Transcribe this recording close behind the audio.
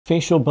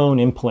Facial bone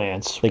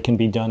implants, they can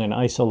be done in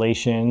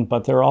isolation,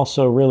 but they're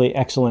also really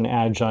excellent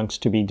adjuncts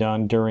to be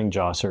done during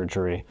jaw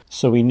surgery.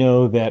 So we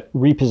know that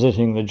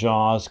repositioning the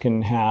jaws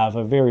can have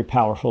a very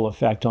powerful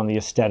effect on the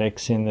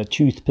aesthetics in the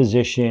tooth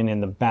position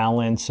and the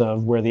balance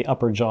of where the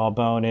upper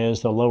jawbone is,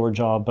 the lower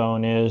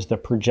jawbone is, the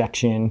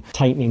projection,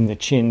 tightening the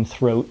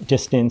chin-throat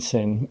distance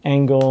and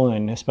angle,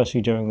 and especially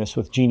doing this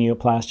with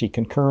genioplasty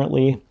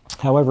concurrently.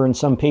 However, in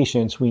some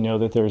patients, we know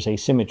that there's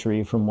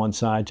asymmetry from one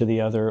side to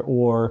the other,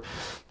 or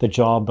the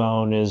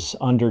jawbone is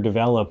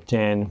underdeveloped,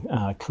 and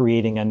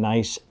creating a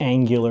nice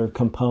angular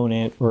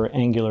component or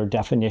angular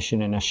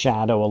definition and a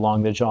shadow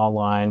along the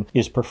jawline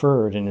is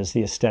preferred and is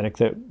the aesthetic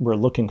that we're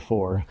looking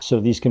for. So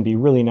these can be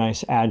really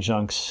nice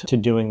adjuncts to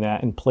doing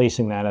that and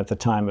placing that at the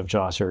time of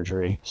jaw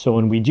surgery. So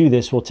when we do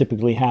this, we'll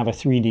typically have a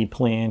 3D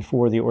plan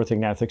for the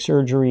orthognathic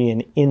surgery,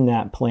 and in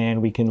that plan,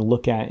 we can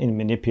look at and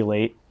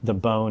manipulate the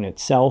bone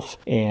itself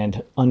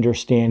and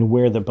understand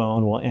where the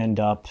bone will end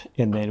up,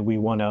 and then we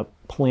want to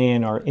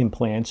plan our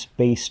implants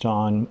based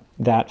on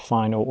that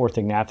final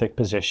orthognathic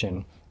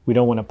position. We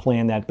don't want to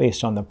plan that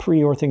based on the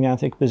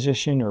pre-orthognathic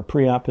position or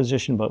pre-op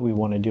position, but we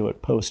want to do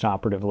it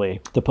post-operatively,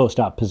 the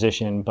post-op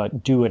position,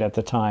 but do it at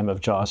the time of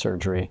jaw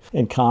surgery.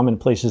 And common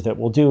places that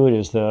we'll do it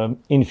is the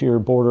inferior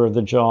border of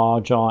the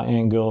jaw, jaw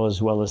angle,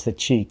 as well as the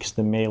cheeks,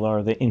 the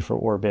malar, the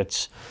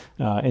infraorbits.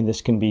 And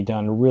this can be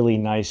done really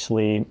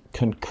nicely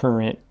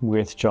concurrent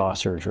with jaw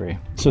surgery.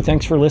 So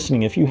thanks for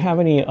listening. If you have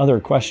any other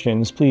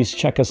questions, please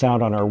check us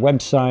out on our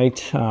website,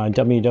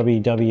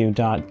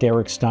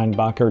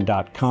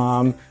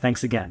 www.dereksteinbacher.com.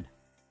 Thanks again.